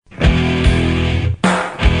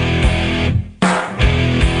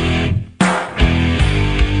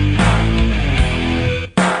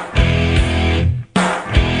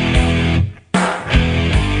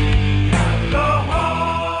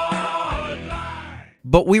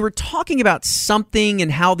but we were talking about something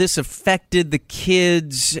and how this affected the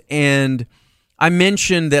kids, and I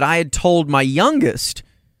mentioned that I had told my youngest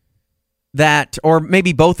that, or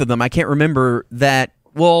maybe both of them, I can't remember, that,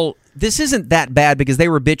 well, this isn't that bad because they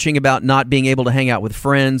were bitching about not being able to hang out with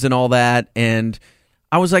friends and all that, and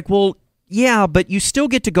I was like, well, yeah, but you still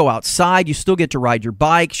get to go outside, you still get to ride your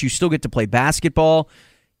bikes, you still get to play basketball.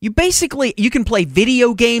 You can play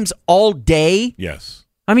video games all day. Yes.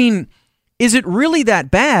 I mean, is it really that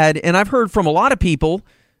bad? And I've heard from a lot of people,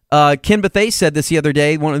 Ken Bethea said this the other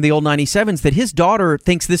day, one of the old 97s, that his daughter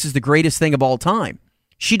thinks this is the greatest thing of all time.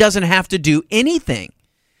 She doesn't have to do anything.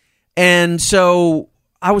 And so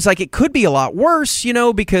I was like, it could be a lot worse,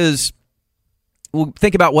 because we'll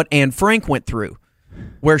think about what Anne Frank went through,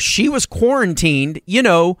 where she was quarantined,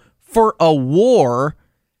 for a war,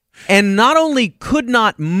 and not only could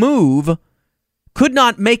not move, could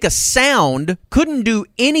not make a sound, couldn't do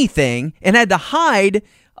anything, and had to hide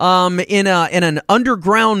in an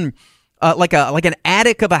underground, like an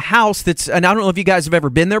attic of a house that's, and I don't know if you guys have ever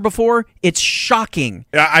been there before. It's shocking.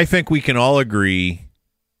 I think we can all agree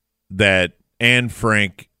that Anne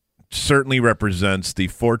Frank certainly represents the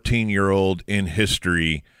 14-year-old in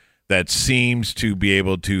history that seems to be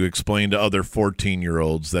able to explain to other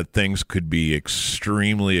 14-year-olds that things could be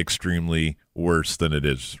extremely, extremely worse than it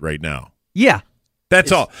is right now. Yeah.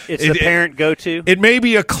 That's all. It's the parent go-to. It may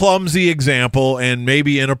be a clumsy example and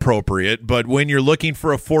maybe inappropriate, but when you're looking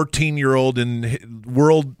for a 14-year-old in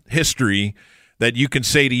world history that you can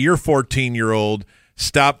say to your 14-year-old,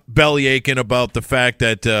 stop belly aching about the fact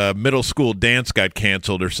that middle school dance got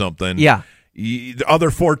canceled or something. Yeah. The other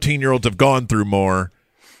 14-year-olds have gone through more.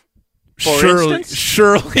 Surely,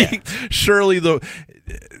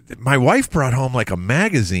 my wife brought home like a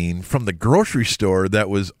magazine from the grocery store that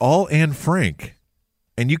was all Anne Frank.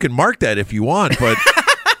 And you can mark that if you want, but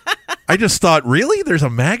I just thought, really? There's a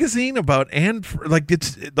magazine about Anne?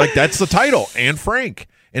 It's like that's the title, Anne Frank.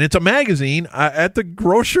 And it's a magazine at the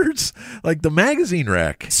grocer's, like the magazine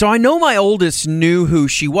rack. So I know my oldest knew who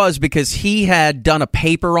she was because he had done a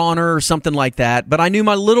paper on her or something like that. But I knew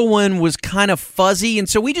my little one was kind of fuzzy. And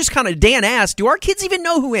so we just Dan asked, do our kids even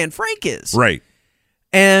know who Anne Frank is? Right.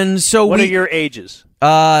 And so What are your ages?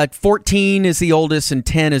 14 is the oldest and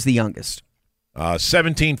 10 is the youngest.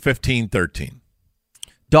 17, 15, 13.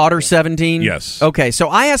 Daughter 17? Yes. Okay, so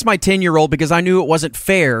I asked my 10-year-old because I knew it wasn't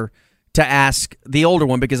fair to ask the older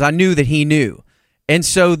one because I knew that he knew. And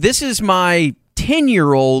so this is my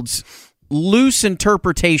 10-year-old's loose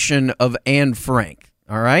interpretation of Anne Frank.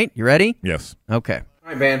 All right, you ready? Yes. Okay. All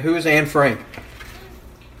right, man, who is Anne Frank?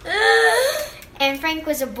 Anne Frank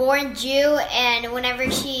was a born Jew, and whenever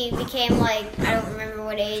she became, I don't remember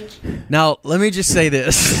what age. Now, let me just say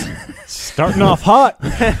this. Starting off hot.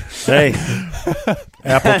 Hey,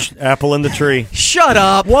 apple in the tree. Shut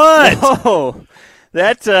up. What? Oh,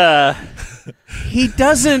 that he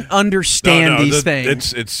doesn't understand these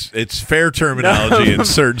things. It's fair terminology in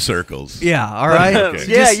certain circles. Yeah, all right.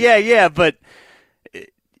 Okay. Yeah, but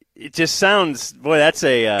it just sounds, boy, that's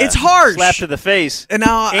it's harsh. Slap to the face. And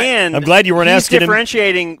now and I'm glad you weren't asking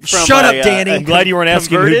differentiating him. from Shut up, Danny. I'm glad you weren't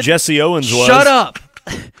asking who Jesse Owens was. Shut up.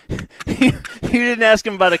 You didn't ask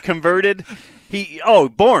him about a converted.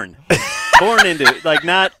 Born into it,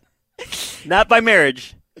 not by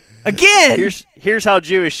marriage. Again. Here's how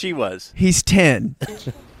Jewish she was. He's 10. 15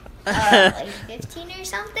 or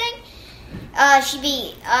something.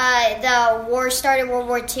 The war started, World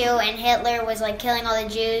War II, and Hitler was killing all the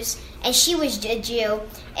Jews, and she was a Jew,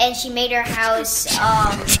 and she made her house.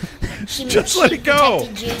 She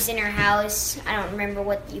protected Jews in her house. I don't remember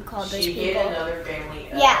what you called those people. She hid another family.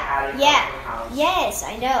 Yes,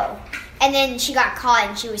 I know. And then she got caught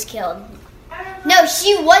and she was killed. No,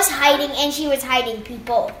 she was hiding, and she was hiding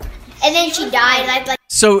people. And then she died.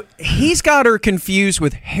 So he's got her confused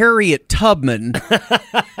with Harriet Tubman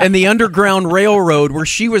and the Underground Railroad where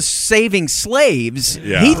she was saving slaves.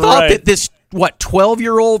 Yeah. He thought that this,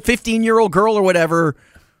 12-year-old, 15-year-old girl or whatever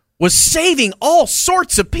was saving all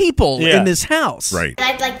sorts of people in this house. Right.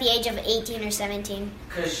 At the age of 18 or 17.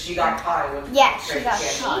 Because she got caught. She got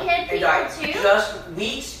caught. She hid people too? Just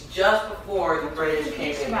weeks before the British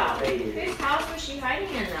came in and invaded. Whose house was she hiding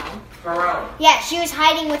in, though? Her own. Yeah, she was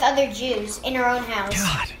hiding with other Jews in her own house.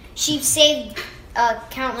 God. She saved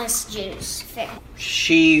countless Jews.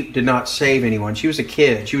 She did not save anyone. She was a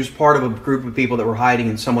kid. She was part of a group of people that were hiding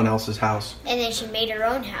in someone else's house. And then she made her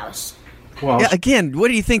own house. Well, again, what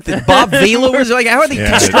do you think that Bob Vila was like? How are they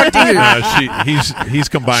constructing it? He's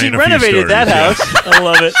combining. She renovated that house. I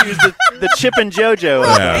love it. She was the Chip and JoJo.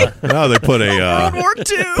 Yeah. Now they put World War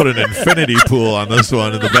II. put an infinity pool on this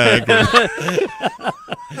one in the back.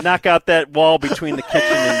 knock out that wall between the kitchen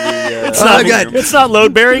and the It's not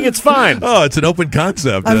load bearing. It's fine. Oh, it's an open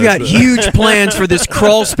concept. I've got huge plans for this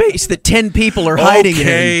crawl space that 10 people are hiding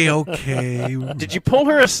in. Okay. Did you pull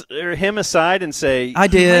her or him aside and say, I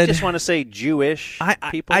did. I just want to say Jewish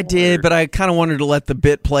people? I did, or? but I kind of wanted to let the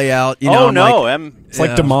bit play out. You Oh, know, no. It's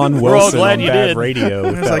like Damon We're all Wilson glad on you bad did. radio.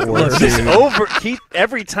 With that like, word. look,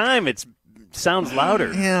 Every time it sounds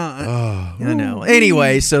louder. Yeah, I know.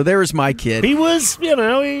 Anyway, so there's my kid. He was,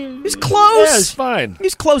 he's close. Yeah, he's fine.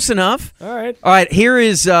 He's close enough. All right. All right, here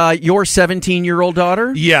is your 17-year-old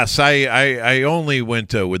daughter. Yes, I only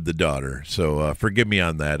went with the daughter, so forgive me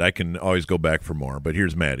on that. I can always go back for more, but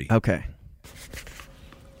here's Maddie. Okay.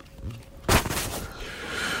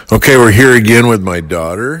 Okay, we're here again with my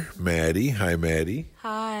daughter, Maddie. Hi, Maddie.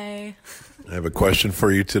 Hi. I have a question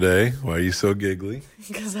for you today. Why are you so giggly?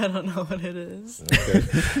 Because I don't know what it is.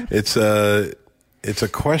 Okay. It's a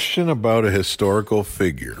question about a historical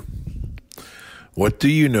figure. What do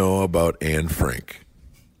you know about Anne Frank?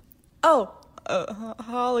 Oh,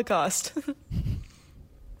 Holocaust.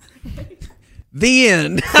 The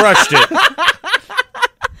end. Crushed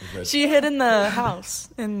it. She hid in the house,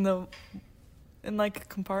 in like a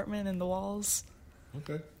compartment in the walls.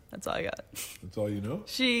 Okay. That's all I got. That's all you know?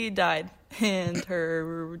 She died, and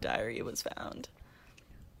her diary was found.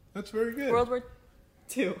 That's very good. World War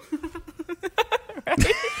II. Right?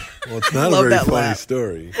 Well, it's not a Love very that funny laugh.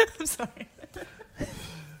 story. I'm sorry.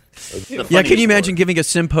 Yeah, can you imagine giving a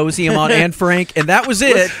symposium on Anne Frank, and that was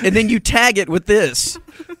it, and then you tag it with this?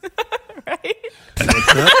 Right?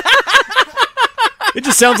 It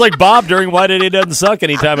just sounds like Bob during Why Did It Doesn't Suck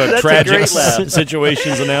anytime a That's a tragic great laugh.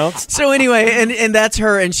 situation's announced. So anyway, and that's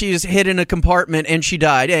her, and she's hid in a compartment, and she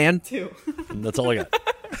died. And And that's all I got.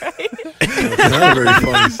 It's not a very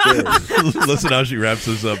funny story. Listen how she wraps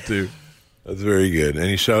this up, too. That's very good.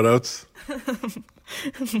 Any shout-outs?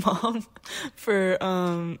 Mom, for,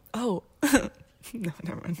 no,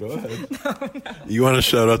 never mind. Go ahead. You want to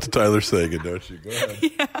shout out to Tyler Sagan, don't you? Go ahead.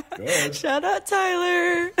 Yeah. Go ahead. Shout out,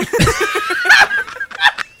 Tyler.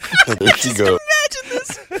 There she goes. imagine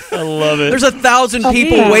this. I love it. There's 1,000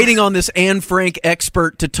 people waiting on this Anne Frank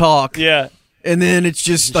expert to talk. Yeah. And then it's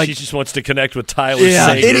just like, she just wants to connect with Tyler Yeah,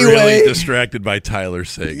 Sagan. anyway. Really distracted by Tyler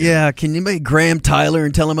Sagan. yeah, can you make Graham Tyler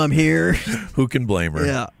and tell him I'm here? Who can blame her?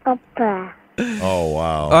 Yeah. Oh,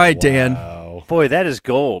 wow. All right, Dan. Wow. Boy, that is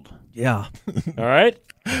gold. Yeah. All right.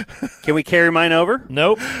 Can we carry mine over?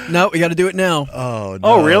 Nope. No, we got to do it now. Oh, no.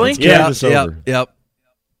 Oh, really? Yeah, it's over. Yep.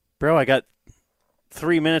 Bro, I got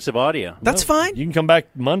 3 minutes of audio. That's fine. You can come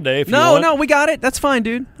back Monday if you No, want. no, we got it. That's fine,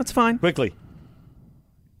 dude. That's fine. Quickly.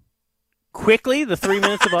 Quickly, the 3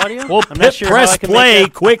 minutes of audio? Well, I'm not sure how press I can play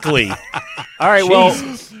make that. quickly. All right, well,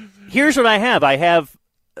 here's what I have. I have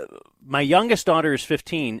my youngest daughter is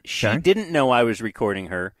 15. She Okay. didn't know I was recording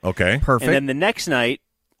her. Okay. Perfect. And then the next night,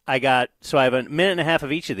 I have a minute and a half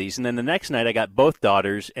of each of these. And then the next night, I got both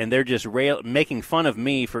daughters, and they're just making fun of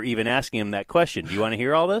me for even asking them that question. Do you want to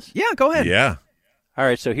hear all this? Yeah, go ahead. Yeah. All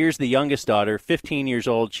right, so here's the youngest daughter, 15 years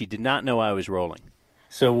old. She did not know I was rolling.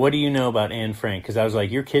 So what do you know about Anne Frank? Because I was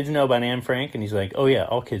like, your kids know about Anne Frank? And he's like, oh, yeah,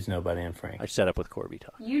 all kids know about Anne Frank. I set up with Corby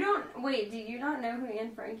Talk. You don't. Wait, do you not know who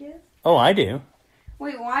Anne Frank is? Oh, I do.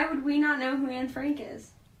 Wait, why would we not know who Anne Frank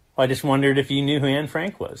is? I just wondered if you knew who Anne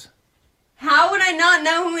Frank was. How would I not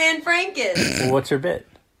know who Anne Frank is? Well, what's her bit?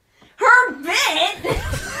 Her bit?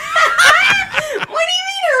 What do you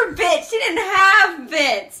mean her bit? She didn't have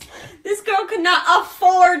bits. This girl could not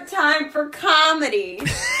afford time for comedy.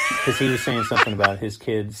 Because he was saying something about his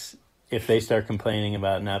kids, if they start complaining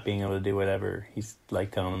about not being able to do whatever, he's like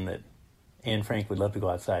telling them that Anne Frank would love to go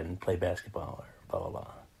outside and play basketball or blah, blah, blah.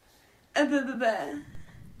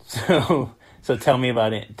 So tell me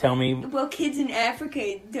about it. Tell me. Well, kids in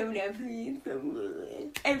Africa don't have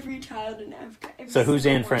every child in Africa. So who's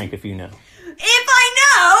Anne Frank, if you know? If I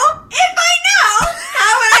know,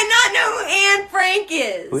 how would I not know who Anne Frank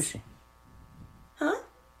is? Who is she? Huh?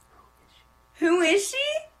 Who is she?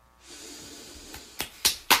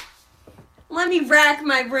 Let me rack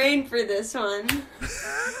my brain for this one.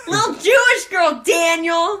 Little Jewish girl,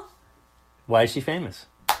 Daniel. Why is she famous?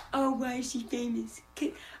 Oh, why is she famous?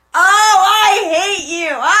 Oh, I hate you.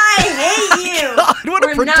 I hate you. God, what a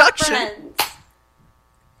We're production. not friends.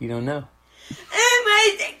 You don't know.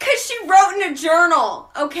 Because she wrote in a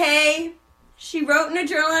journal, okay? She wrote in a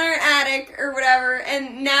journal in her attic or whatever,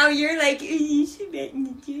 and now you're like, you should write in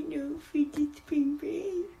the journal for the spring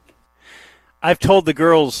break. I've told the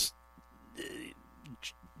girls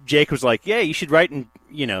Jake was like, yeah, you should write, and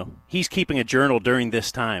he's keeping a journal during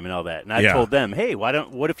this time and all that. And I told them, hey, what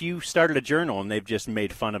if you started a journal? And they've just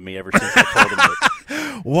made fun of me ever since I told them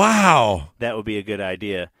that. Wow. That would be a good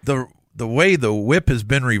idea. The way the whip has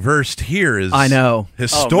been reversed here is I know.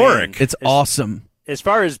 Historic. It's awesome. As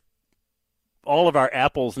far as all of our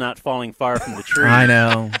apples not falling far from the tree. I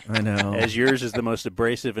know. As yours is the most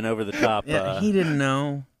abrasive and over the top. Yeah, he didn't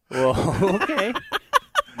know. Well, okay.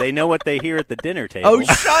 They know what they hear at the dinner table. Oh,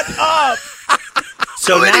 shut up!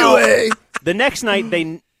 So anyway, the next night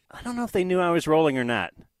I don't know if they knew I was rolling or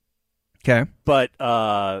not. Okay. But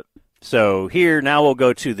so here now we'll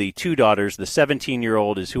go to the two daughters. The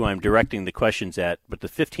 17-year-old is who I'm directing the questions at, but the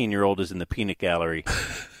 15-year-old is in the peanut gallery.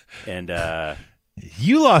 And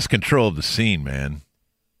you lost control of the scene, man.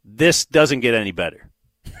 This doesn't get any better.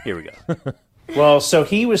 Here we go. Well, so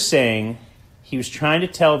he was saying he was trying to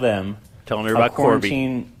telling her about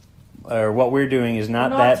quarantine or what we're doing is not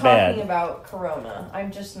that bad. I'm not talking about Corona.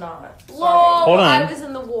 I'm just not. Lol, Hold on. I was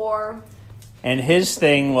in the war. And his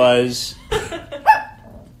thing was,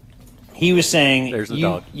 he was saying, There's the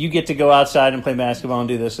dog. You get to go outside and play basketball and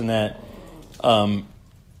do this and that.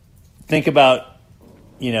 Think about,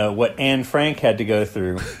 what Anne Frank had to go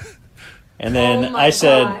through. And then I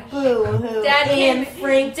said, Boo-hoo. Dad Anne came,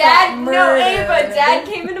 Frank Dad, got no, murdered. Ava, Dad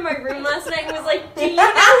came into my room last night and was like, do you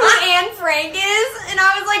know who Anne Frank is? And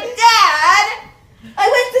I was like, Dad, I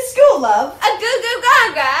went to school, love. A goo goo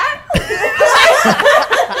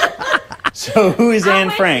gaga. so who is Anne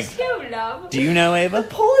I Frank? went to school, love. Do you know, The Ava?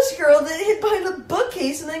 Polish girl that hid behind the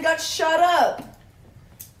bookcase and then got shot up.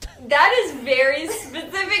 That is very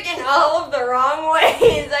specific in all of the wrong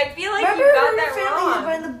ways. I feel like Remember you got her that family hid wrong.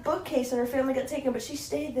 behind the bookcase and her family got taken, but she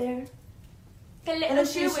stayed there. The little And then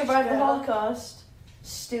she Jewish survived the girl. Holocaust.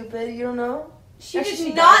 Stupid, you don't know? She Actually, did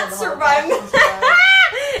she not died in the survive. Holocaust. She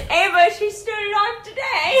survived. Ava, she stood it off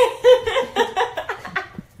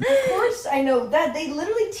today. Of course, I know that. They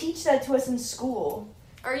literally teach that to us in school.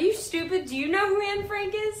 Are you stupid? Do you know who Anne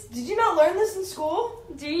Frank is? Did you not learn this in school?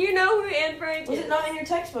 Do you know who Anne Frank Was is? it not in your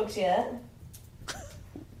textbooks yet?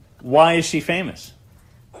 Why is she famous?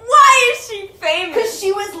 Why is she famous? Because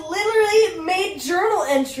she was literally made journal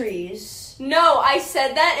entries. No, I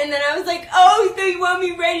said that, and then I was like, "Oh, so you want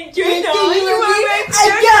me ready to journal? You want me ready to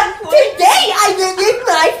Today I visited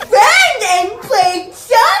my friend and played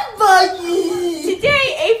somebody. Today,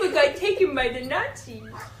 Ava got taken by the Nazis.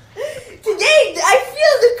 Today I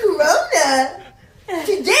feel the corona.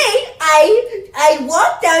 Today I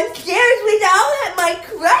walk downstairs without my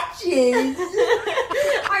crutches.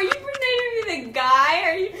 Are you pretending to be the guy?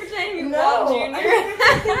 Are you pretending to be No, Walt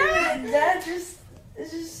Jr.? That just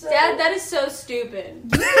it's just so. Dad, that is so stupid.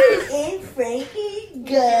 And Frankie,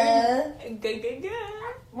 gah.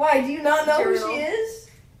 Why do you not know who she is?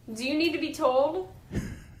 Do you need to be told?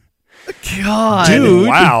 God, Dude,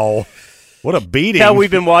 wow, what a beating! How we've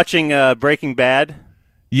been watching Breaking Bad.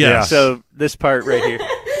 Yes. So this part right here.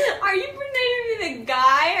 Are you pretending to be the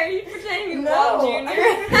guy? Are you pretending to be No.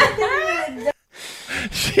 Walt Jr.?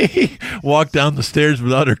 She walked down the stairs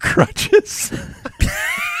without her crutches.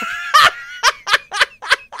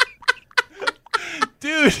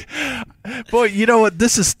 Dude, boy, you know what?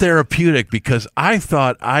 This is therapeutic because I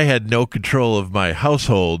thought I had no control of my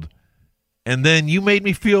household, and then you made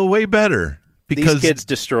me feel way better. Because these kids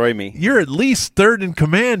destroy me. You're at least third in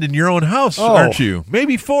command in your own house, aren't you?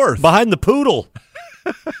 Maybe fourth. Behind the poodle.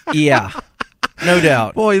 Yeah, no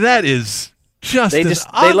doubt. Boy, that is just They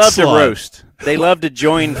love to roast. They love to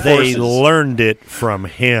join forces. They learned it from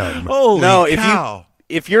him. Holy no, cow.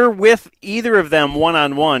 if you're with either of them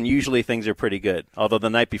one-on-one, usually things are pretty good. Although the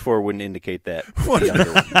night before wouldn't indicate that.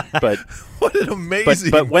 But what an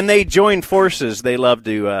amazing. But when they join forces, they love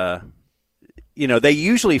to. They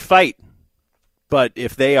usually fight. But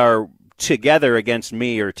if they are together against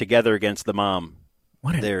me or together against the mom,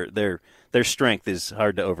 their strength is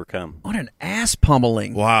hard to overcome. What an ass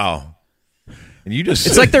pummeling. Wow. And you just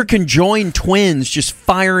It's like they're conjoined twins just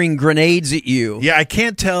firing grenades at you. Yeah, I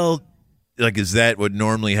can't tell, is that what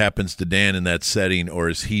normally happens to Dan in that setting, or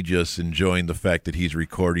is he just enjoying the fact that he's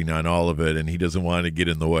recording on all of it and he doesn't want to get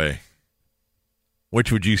in the way?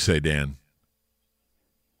 Which would you say, Dan?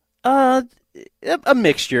 A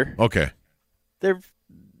mixture. Okay.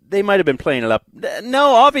 They might have been playing it up.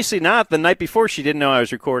 No, obviously not. The night before, she didn't know I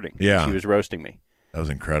was recording. Yeah. She was roasting me. That was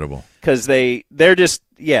incredible. Because they're just,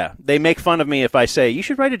 they make fun of me if I say, you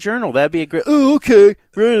should write a journal. That'd be a great, oh, okay,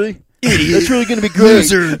 really? Idiot. That's really going to be great.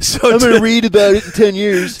 So I'm going to read about it in 10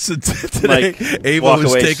 years. So today, Ava walk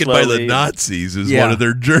was away taken by the slowly. Nazis as one of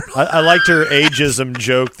their journals. I liked her ageism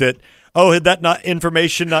joke that, had that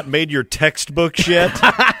information not made your textbooks yet?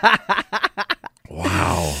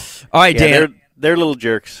 Wow. All right, Yeah, Dan. they're little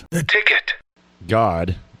jerks. The ticket.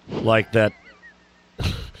 God, like that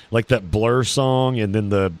Blur song, and then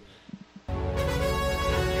the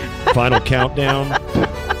final countdown.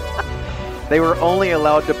 They were only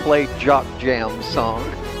allowed to play Jock Jam's song.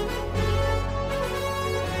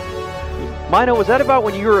 Mino, was that about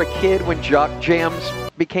when you were a kid when Jock Jams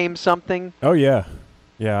became something? Oh, yeah.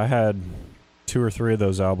 Yeah, I had 2 or 3 of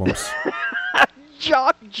those albums.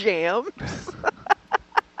 Jock Jams?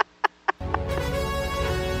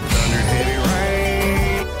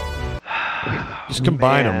 Just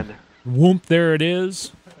combine them. Whoop, there it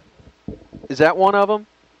is. Is that one of them?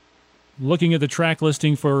 Looking at the track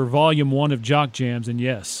listing for Volume 1 of Jock Jams, and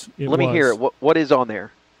yes, it was. Let me hear it. What is on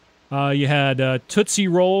there? You had Tootsie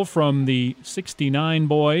Roll from the 69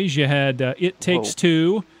 Boys. You had It Takes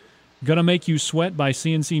Two, Gonna Make You Sweat by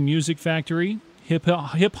CNC Music Factory, Hip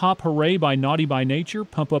Hop Hooray by Naughty by Nature,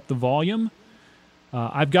 Pump Up the Volume.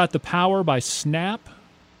 I've Got the Power by Snap,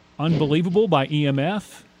 Unbelievable by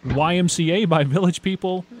EMF, YMCA by Village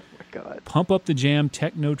People, Pump Up the Jam,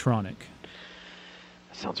 Technotronic.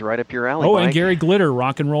 Sounds right up your alley, Oh, Mike. and Gary Glitter,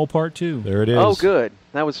 Rock and Roll Part 2. There it is. Oh, good.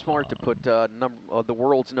 That was smart to put the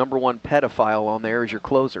world's #1 pedophile on there as your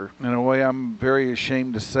closer. In a way, I'm very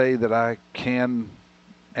ashamed to say that I can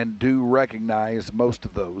and do recognize most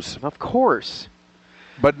of those. Of course.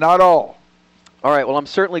 But not all. All right, well, I'm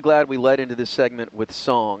certainly glad we led into this segment with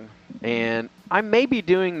song. And I may be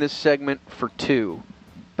doing this segment for 2,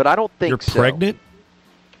 but I don't think You're so. pregnant?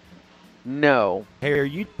 No. Hey, are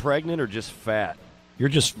you pregnant or just fat? You're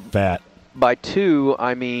just fat. By 2,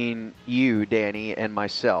 I mean you, Danny, and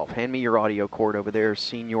myself. Hand me your audio cord over there,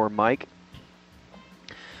 Senior Mike.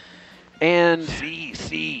 And...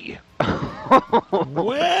 See.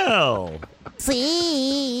 Well.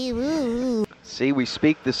 See, we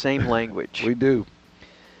speak the same language. We do.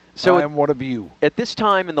 So I am one of you. At this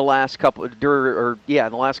time in the last couple in the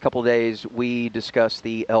last couple of days, we discussed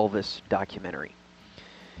the Elvis documentary,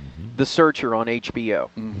 The Searcher on HBO.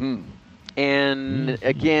 Mm-hmm. And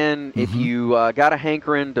again, if you got a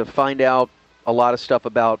hankering to find out a lot of stuff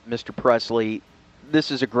about Mr. Presley,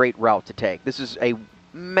 this is a great route to take. This is a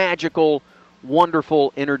magical,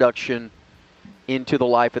 wonderful introduction into the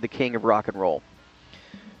life of the king of rock and roll.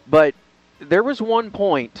 But there was one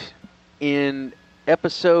point in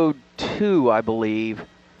episode 2, I believe,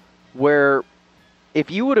 where if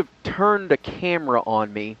you would have turned a camera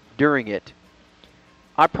on me during it,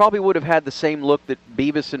 I probably would have had the same look that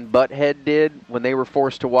Beavis and Butthead did when they were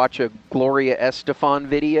forced to watch a Gloria Estefan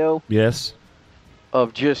video. Yes.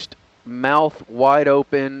 Of just mouth wide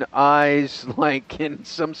open, eyes like in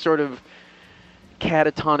some sort of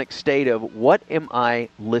catatonic state of, what am I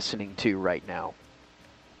listening to right now?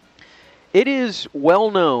 It is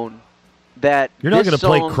well known that You're not going to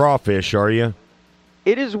play Crawfish, are you?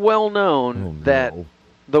 It is well known that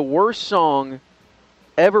the worst song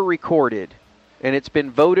ever recorded, and it's been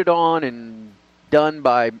voted on and done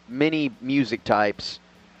by many music types,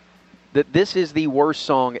 that this is the worst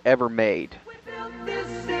song ever made.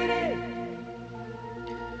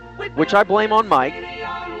 Which I blame on Mike.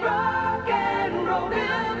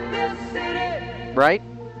 Right?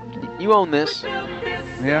 You own this.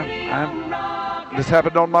 Yeah, this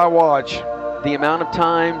happened on my watch. The amount of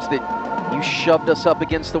times that you shoved us up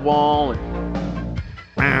against the wall and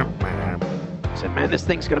said, man, this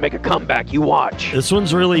thing's going to make a comeback. You watch. This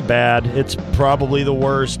one's really bad. It's probably the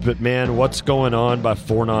worst, but man, What's Going On by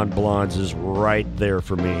Four Non Blondes is right there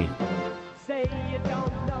for me.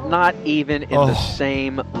 Not even in the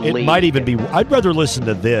same league. It might even be. I'd rather listen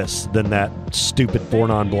to this than that stupid Four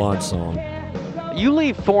Non Blondes song. You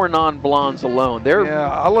leave Four Non Blondes alone.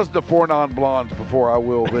 I listen to Four Non Blondes before I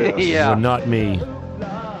will this. Yeah. Well, not me.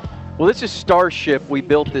 Well, this is Starship. We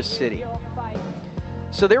built this city.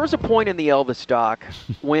 So there was a point in the Elvis doc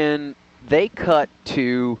when they cut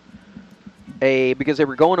to because they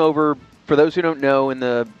were going over, for those who don't know, in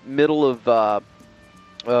the middle of,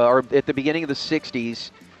 or at the beginning of the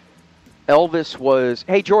 60s, Elvis was,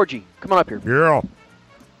 hey, Georgie, come on up here. Yeah.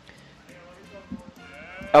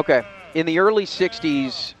 Okay. In the early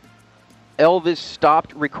 60s, Elvis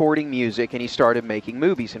stopped recording music and he started making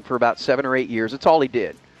movies. And for about 7 or 8 years, that's all he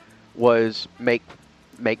did was make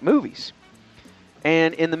movies.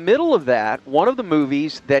 And in the middle of that, one of the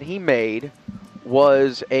movies that he made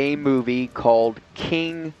was a movie called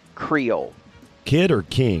King Creole. Kid or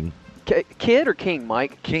King? Kid or King,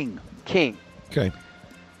 Mike? King. Okay.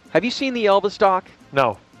 Have you seen the Elvis doc?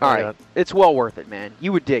 No. All right. It's well worth it, man.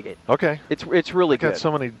 You would dig it. Okay. It's really good. Got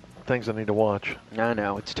so many things I need to watch. I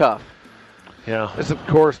know. It's tough. Yeah. This, of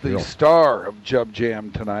course, the star of Jub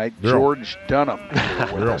Jam tonight, George Dunham.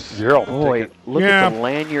 Boy, look at the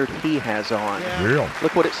lanyard he has on.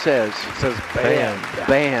 Look what it says. It says band.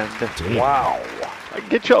 Band. Wow. I can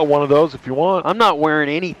get you one of those if you want. I'm not wearing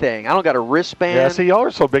anything. I don't got a wristband. Yeah, see, y'all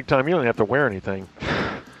are so big time, you don't have to wear anything.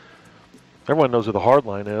 Everyone knows who the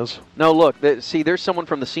Hardline is. No, look, see, there's someone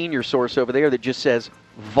from the senior source over there that just says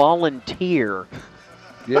volunteer.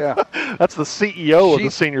 Yeah. That's the CEO of the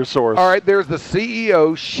senior source. All right, there's the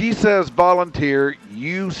CEO. She says volunteer.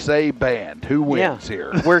 You say band. Who wins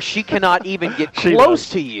here? Where she cannot even get close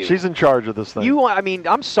to you. She's in charge of this thing. I mean,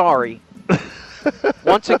 I'm sorry.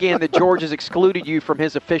 Once again, that George has excluded you from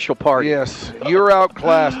his official party. Yes, you're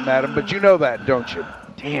outclassed, madam, but you know that, don't you?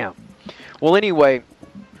 Damn. Well, anyway,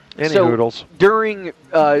 hoodles. During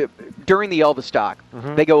the Elvis doc,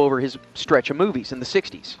 they go over his stretch of movies in the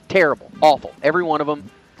 60s. Terrible. Awful. Every one of them.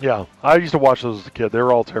 Yeah, I used to watch those as a kid. They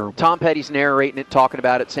were all terrible. Tom Petty's narrating it, talking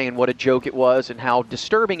about it, saying what a joke it was and how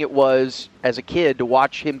disturbing it was as a kid to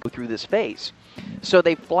watch him go through this phase. So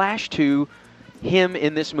they flash to him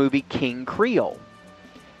in this movie, King Creole.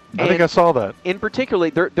 I think I saw that. In particular,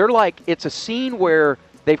 they're like, it's a scene where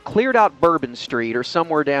they've cleared out Bourbon Street or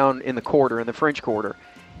somewhere down in the French Quarter.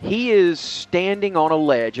 He is standing on a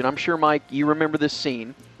ledge, and I'm sure, Mike, you remember this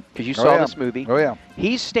scene because you saw this movie. Oh, yeah.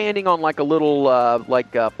 He's standing on like a little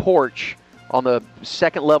porch on the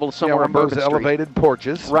second level somewhere on Bourbon Street. Those elevated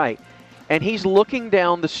porches. Right. And he's looking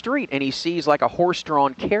down the street, and he sees like a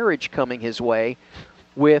horse-drawn carriage coming his way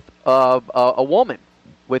with a woman,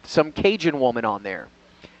 with some Cajun woman on there.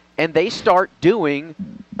 And they start doing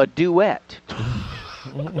a duet.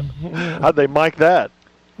 How'd they mic that?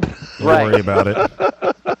 Don't worry about it.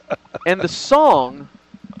 And the song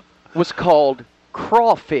was called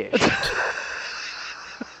Crawfish.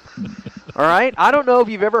 All right? I don't know if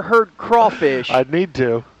you've ever heard Crawfish. I'd need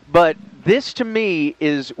to. But this, to me,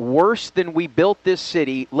 is worse than We Built This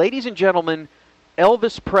City. Ladies and gentlemen,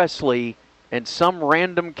 Elvis Presley and some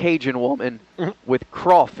random Cajun woman with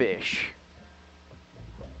Crawfish.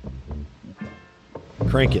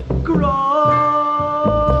 Crank it. Crawfish.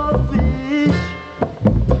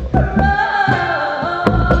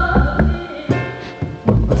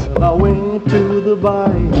 Well, I went to the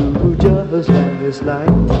bayou just last night.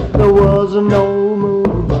 There was no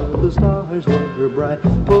moon, but the stars were bright.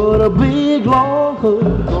 Put a big long hook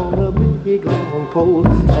on a big long pole,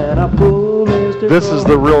 and I pulled Mr. This is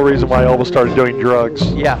the real reason why Elvis started doing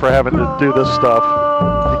drugs. Yeah. For having to do this stuff.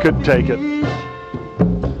 He couldn't take it.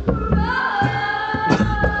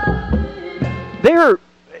 They're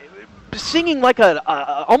singing like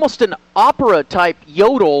almost an opera type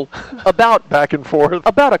yodel about back and forth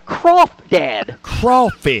about a crawdad.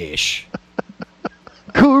 Crawfish.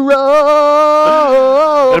 Crawfish.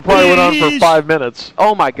 It probably went on for 5 minutes.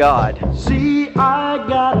 Oh my God. See, I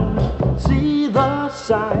got see the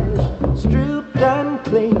size, stripped and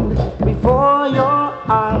cleaned before your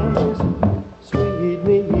eyes. Sweet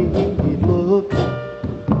meat look,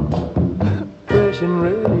 fresh and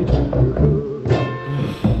ready to cook.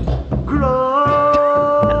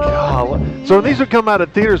 So when these would come out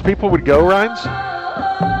of theaters, people would go, Rhymes?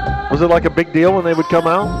 Was it like a big deal when they would come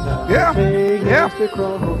out? Yeah. Yeah.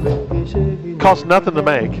 Cost nothing to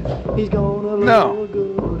make. No.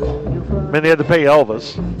 I mean, they had to pay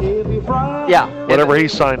Elvis. Yeah. Whatever he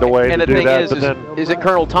signed away and to the do thing that. is that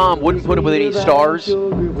Colonel Tom wouldn't put it with any stars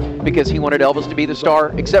because he wanted Elvis to be the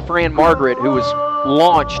star, except for Anne Margaret, who was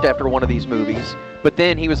launched after one of these movies. But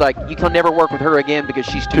then he was like, you can never work with her again because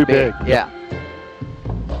she's too big. Yeah.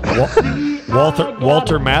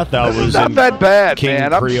 Walter Matthau was not in that bad, King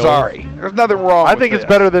man. Creole. I'm sorry. There's nothing wrong I think it's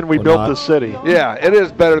better than We Built This City. Yeah, it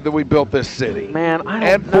is better than We Built This City. Man, I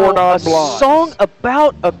and don't know. Four Non-Blondes. A song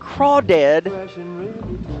about a crawdad.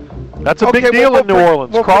 That's a big deal in New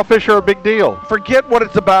Orleans. Crawfish are a big deal. Forget what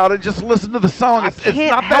it's about and just listen to the song. It's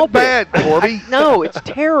not that bad, Corby. No, it's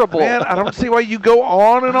terrible. Man, I don't see why you go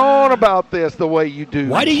on and on about this the way you do.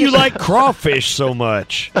 Why do you like Crawfish so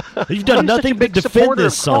much? You've done nothing but defend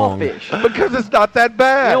this song. Because it's not that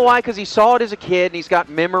bad. You know why? Because he saw it as a kid, and he's got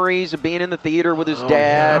memories of being in the theater with his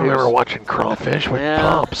dad. I remember watching Crawfish with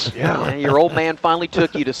Pops. Yeah. Your old man finally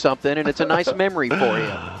took you to something, and it's a nice memory for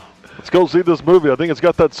you. Let's go see this movie. I think it's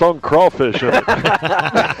got that song Crawfish in it.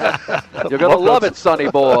 You're going to love it, sonny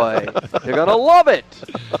boy. You're going to love it.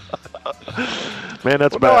 Man,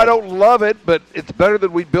 that's bad. bad. No, I don't love it, but it's better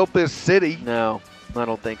than We Built This City. No, I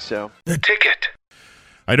don't think so. The Ticket.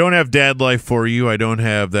 I don't have dad life for you. I don't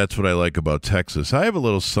have That's What I Like About Texas. I have a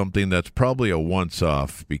little something that's probably a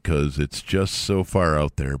once-off because it's just so far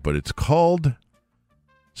out there, but it's called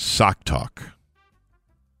Sock Talk.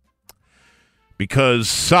 Because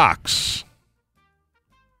socks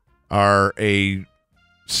are a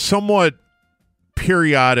somewhat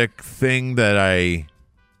periodic thing that I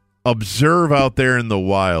observe out there in the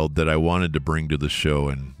wild that I wanted to bring to the show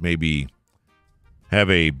and maybe have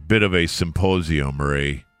a bit of a symposium or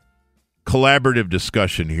a collaborative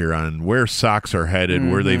discussion here on where socks are headed,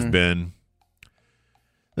 where they've been.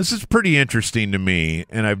 This is pretty interesting to me,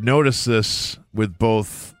 and I've noticed this with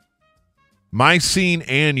both my scene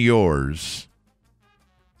and yours,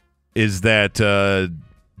 is that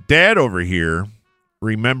Dad over here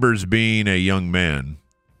remembers being a young man,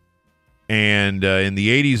 and in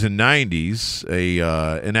the 80s and 90s,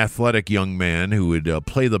 an athletic young man who would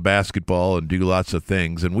play the basketball and do lots of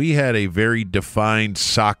things, and we had a very defined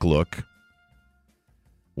sock look,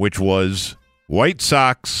 which was white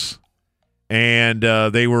socks, and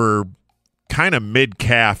they were kind of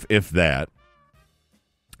mid-calf, if that.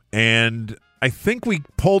 And I think we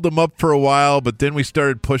pulled them up for a while, but then we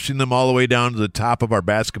started pushing them all the way down to the top of our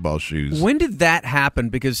basketball shoes. When did that happen?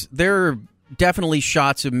 Because there are definitely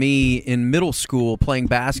shots of me in middle school playing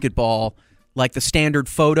basketball, like the standard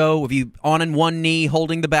photo of you on one knee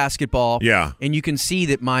holding the basketball. Yeah. And you can see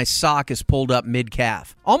that my sock is pulled up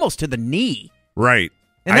mid-calf, almost to the knee. Right.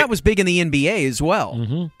 And that was big in the NBA as well.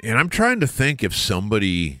 Mm-hmm. And I'm trying to think if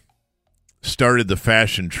somebody started the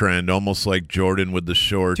fashion trend, almost like Jordan with the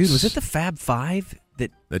shorts. Dude, was it the Fab Five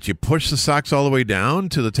that you push the socks all the way down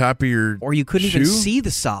to the top of your or you couldn't shoe? even see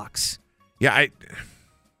the socks? Yeah,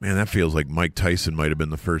 man, that feels like Mike Tyson might have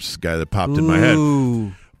been the first guy that popped in my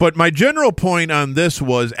head. But my general point on this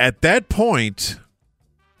was, at that point,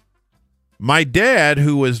 my dad,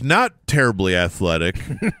 who was not terribly athletic,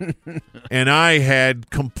 and I had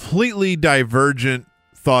completely divergent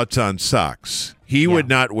thoughts on socks. He would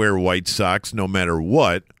not wear white socks no matter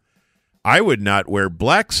what. I would not wear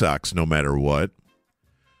black socks no matter what.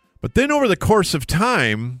 But then over the course of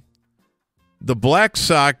time, the black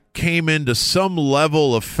sock came into some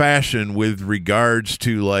level of fashion with regards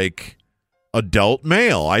to, like, adult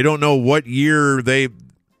male. I don't know what year the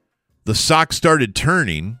sock started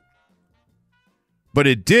turning, but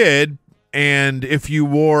it did. And if you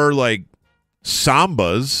wore, like,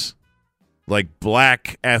 Sambas, like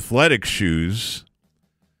black athletic shoes,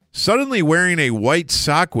 suddenly wearing a white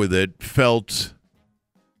sock with it felt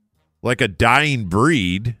like a dying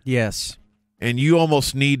breed. Yes. And you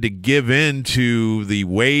almost need to give in to the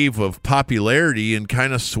wave of popularity and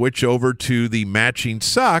kind of switch over to the matching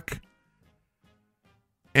sock.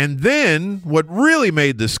 And then what really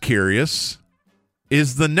made this curious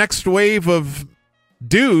is the next wave of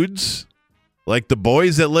dudes, like the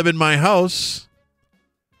boys that live in my house.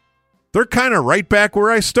 They're kind of right back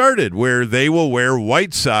where I started, where they will wear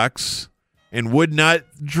white socks and would not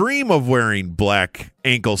dream of wearing black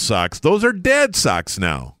ankle socks. Those are dad socks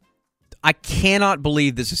now. I cannot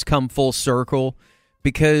believe this has come full circle,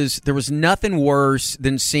 because there was nothing worse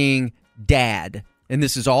than seeing Dad, and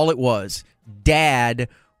this is all it was, Dad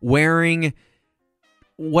wearing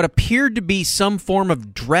what appeared to be some form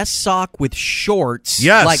of dress sock with shorts,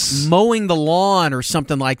 like mowing the lawn or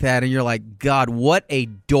something like that, and you're like, God, what a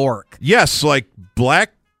dork. Yes, like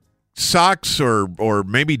black socks or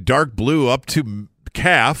maybe dark blue up to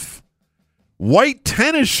calf, white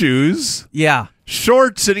tennis shoes,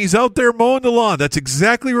 shorts, and he's out there mowing the lawn. That's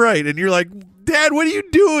exactly right. And you're like, Dad, what are you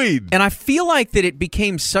doing? And I feel like that it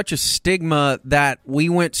became such a stigma that we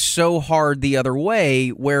went so hard the other way,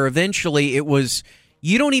 where eventually it was,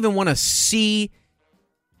 you don't even want to see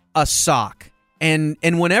a sock. And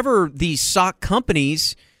whenever these sock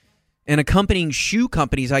companies and accompanying shoe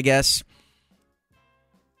companies, I guess,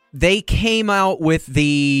 they came out with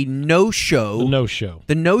the no-show.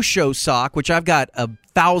 The no-show sock, which I've got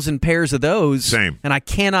 1,000 pairs of those. Same. And I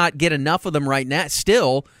cannot get enough of them right now.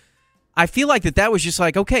 Still, I feel like that was just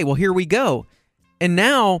like, okay, well, here we go. And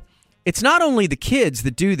now, it's not only the kids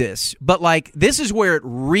that do this, but, like, this is where it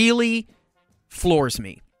really floors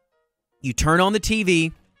me. You turn on the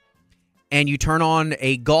TV, and you turn on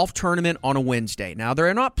a golf tournament on a Wednesday. Now,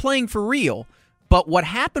 they're not playing for real, but what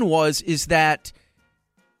happened is that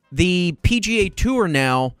the PGA Tour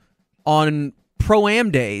now, on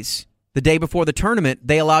Pro-Am days, the day before the tournament,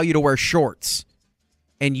 they allow you to wear shorts.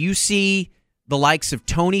 And you see the likes of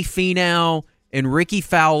Tony Finau and Ricky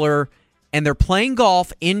Fowler, and they're playing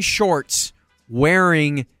golf in shorts,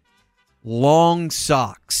 wearing long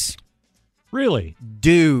socks. Really?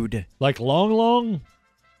 Dude. Like long?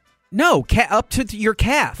 No, up to your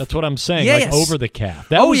calf. That's what I'm saying, yes. Like over the calf.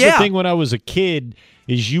 That was the thing when I was a kid,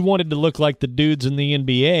 is you wanted to look like the dudes in the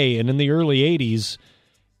NBA, and in the early 80s,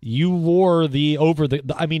 you wore the over the.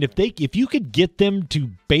 I mean, if you could get them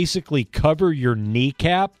to basically cover your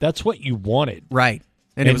kneecap, that's what you wanted. Right.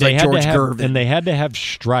 And it was like George Gervin. And they had to have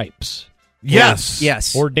stripes. Yes.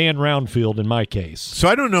 Yes. Or Dan Roundfield in my case. So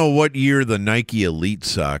I don't know what year the Nike Elite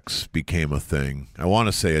socks became a thing. I want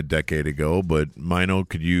to say a decade ago, but Mino,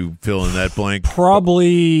 could you fill in that blank?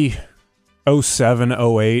 Probably 07,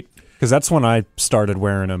 08, because that's when I started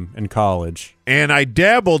wearing them in college. And I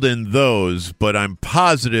dabbled in those, but I'm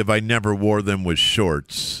positive I never wore them with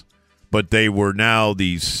shorts. But they were now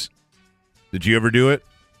these. Did you ever do it?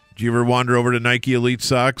 Did you ever wander over to Nike Elite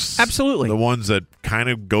socks? Absolutely. The ones that kind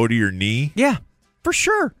of go to your knee? Yeah, for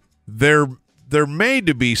sure. They're made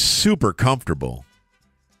to be super comfortable.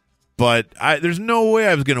 But there's no way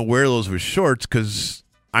I was going to wear those with shorts because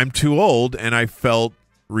I'm too old and I felt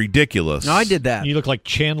ridiculous. No, I did that. You look like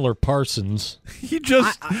Chandler Parsons. You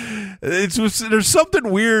just there's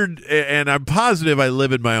something weird, and I'm positive I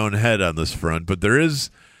live in my own head on this front, but there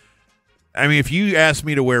is. I mean, if you asked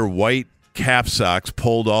me to wear white calf socks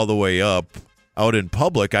pulled all the way up out in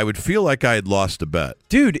public, I would feel like I had lost a bet.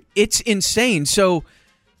 Dude, it's insane. So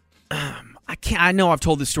I know I've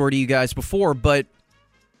told this story to you guys before, but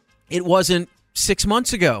it wasn't 6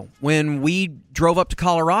 months ago when we drove up to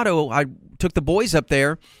Colorado. I took the boys up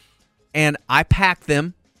there and I packed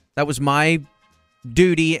them. That was my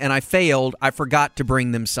duty, and I failed. I forgot to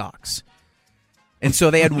bring them socks. And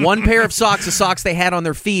so they had one pair of socks, the socks they had on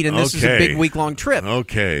their feet, and this is a big week-long trip.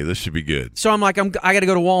 Okay, this should be good. So I'm like, I got to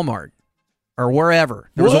go to Walmart or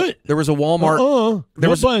wherever. There was a Walmart. There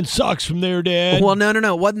was buying socks from there, Dad. Well, no.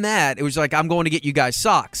 It wasn't that. It was like, I'm going to get you guys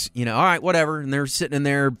socks. All right, whatever. And they're sitting in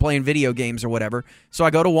there playing video games or whatever. So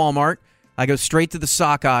I go to Walmart. I go straight to the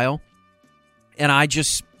sock aisle, and I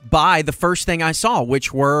just buy the first thing I saw,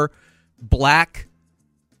 which were black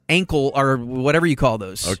ankle or whatever you call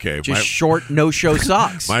those. Okay. Just short, no-show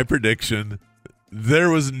socks. My prediction, there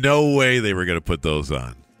was no way they were going to put those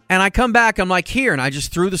on. And I come back, I'm like, here, and I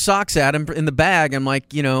just threw the socks at him in the bag. I'm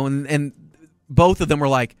like, and both of them were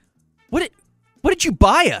like, what did you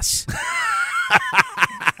buy us?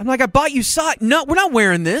 I'm like, I bought you socks. No, we're not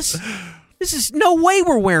wearing this. This is no way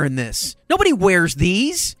we're wearing this. Nobody wears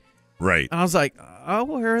these. Right. And I was like, I'll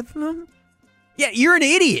wear them. Yeah, you're an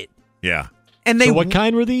idiot. Yeah. And they, so what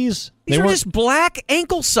kind were these? These were just black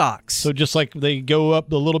ankle socks. So just like they go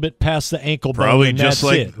up a little bit past the ankle bone. Probably and just that's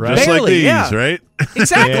like it, right? just Barely, like these, yeah. right?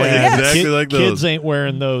 Exactly. Yeah, exactly like those. Kids ain't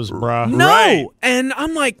wearing those, brah. No. Right. And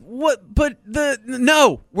I'm like, what? But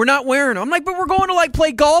no, we're not wearing them. I'm like, but we're going to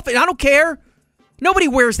play golf, and I don't care. Nobody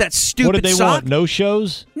wears that stupid What did they sock. want? No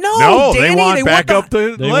shows? No, Danny, they want back up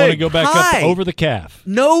the They leg. want to go back High. up over the calf.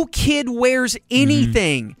 No kid wears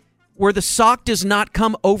anything where the sock does not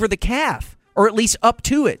come over the calf, or at least up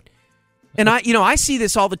to it. And I see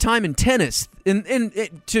this all the time in tennis.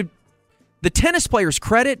 And to the tennis players'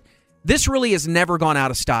 credit, this really has never gone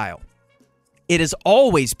out of style. It has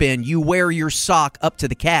always been you wear your sock up to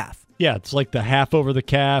the calf. Yeah, it's like the half over the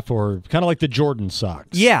calf, or kind of like the Jordan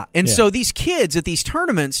socks. Yeah, and so these kids at these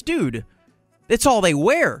tournaments, dude, that's all they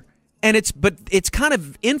wear. And it's kind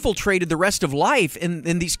of infiltrated the rest of life. And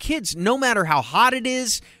these kids, no matter how hot it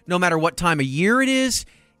is, no matter what time of year it is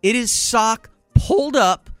sock pulled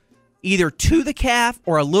up either to the calf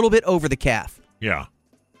or a little bit over the calf. Yeah.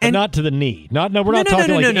 And not to the knee. We're not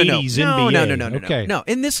talking like 80s NBA. No. Okay. No,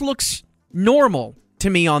 and this looks normal to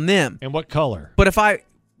me on them. And what color? But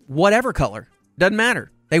whatever color, doesn't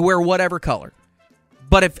matter. They wear whatever color.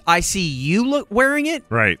 But if I see you wearing it,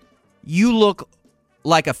 right, you look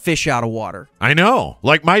like a fish out of water. I know,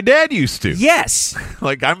 like my dad used to. Yes.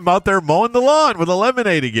 Like I'm out there mowing the lawn with a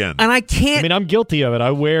lemonade again. And I can't. I mean, I'm guilty of it.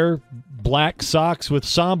 I wear black socks with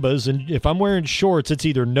Sambas, and if I'm wearing shorts, it's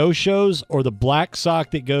either no-shows or the black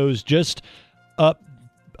sock that goes just up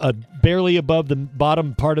barely above the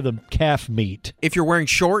bottom part of the calf meat. If you're wearing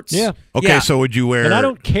shorts? Yeah. Okay, so would you wear... And I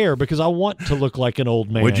don't care because I want to look like an old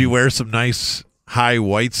man. Would you wear some nice high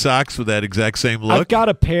white socks with that exact same look? I've got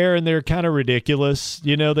a pair, and they're kind of ridiculous.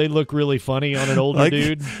 They look really funny on an older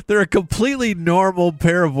dude. They're a completely normal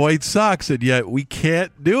pair of white socks, and yet we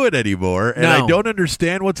can't do it anymore. And I don't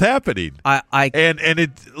understand what's happening. And it,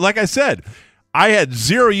 like I said, I had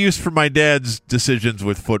zero use for my dad's decisions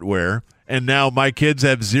with footwear, and now my kids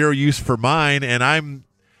have zero use for mine. And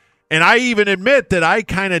I even admit that I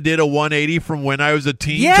kind of did a 180 from when I was a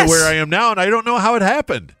teen to where I am now, and I don't know how it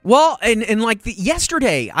happened. Well, and like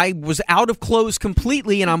yesterday, I was out of clothes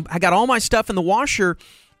completely, and I got all my stuff in the washer,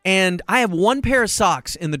 and I have one pair of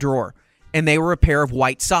socks in the drawer, and they were a pair of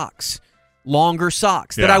white socks, longer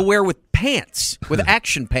socks that I wear with pants, with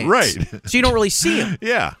action pants. Right. So you don't really see them.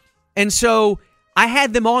 Yeah. And so I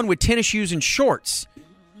had them on with tennis shoes and shorts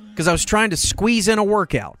because I was trying to squeeze in a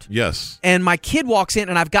workout. Yes. And my kid walks in,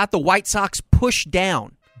 and I've got the white socks pushed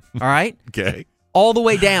down. All right? Okay. all the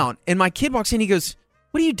way down. And my kid walks in, he goes,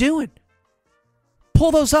 "What are you doing?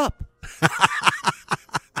 Pull those up."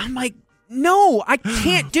 I'm like, "No, I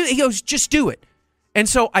can't do it." He goes, "Just do it." And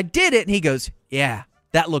so I did it, and he goes, "Yeah,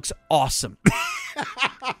 that looks awesome."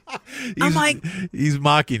 I'm like, he's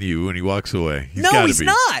mocking you when he walks away. No, he's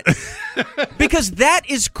not. Because that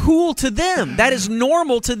is cool to them. That is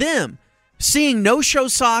normal to them. Seeing no-show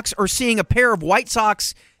socks or seeing a pair of white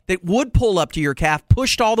socks that would pull up to your calf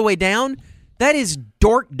pushed all the way down, that is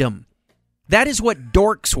dorkdom. That is what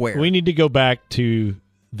dorks wear. We need to go back to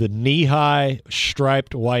the knee-high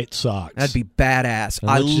striped white socks. That'd be badass.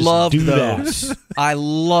 I love those. I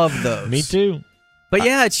love those. Me too. But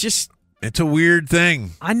yeah, it's a weird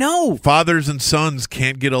thing. I know. Fathers and sons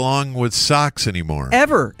can't get along with socks anymore.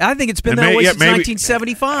 Ever. I think it's been that way since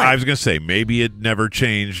 1975. I was going to say, maybe it never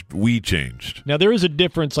changed. We changed. Now, there is a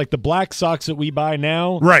difference. Like the black socks that we buy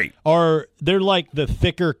now, right? They're like the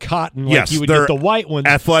thicker cotton. Like Yes, you would they're get the white ones.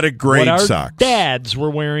 athletic grade what our socks. dads were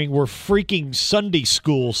wearing were freaking Sunday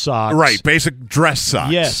school socks. Right, basic dress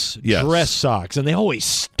socks. Yes, dress socks. And they always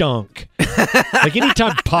stunk. Like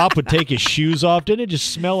anytime Pop would take his shoes off, didn't it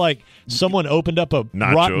just smell like someone opened up a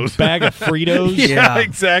rotten bag of Fritos? Yeah,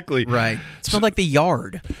 exactly. Right. It smelled like the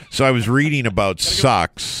yard. So I was reading about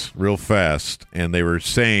socks real fast, and they were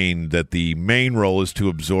saying that the main role is to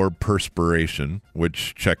absorb perspiration,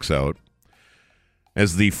 which checks out.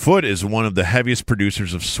 As the foot is one of the heaviest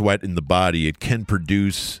producers of sweat in the body, it can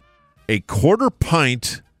produce a 1/4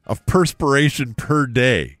 pint of perspiration per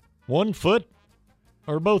day. 1 foot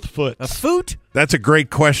or both foot? A foot? That's a great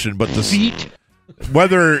question, but the feet.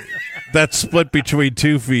 Whether that split between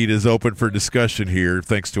 2 feet is open for discussion here,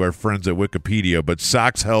 thanks to our friends at Wikipedia. But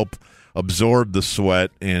socks help absorb the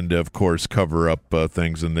sweat and, of course, cover up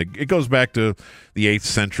things. And it goes back to the 8th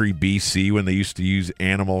century BC when they used to use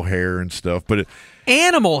animal hair and stuff. But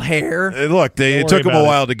animal hair? Look, it took them a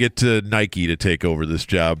while to get to Nike to take over this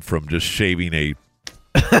job from just shaving a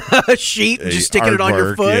sheet and just sticking it on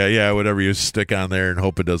your foot. Yeah, whatever you stick on there and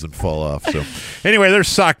hope it doesn't fall off. So anyway, there's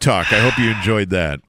sock talk. I hope you enjoyed that.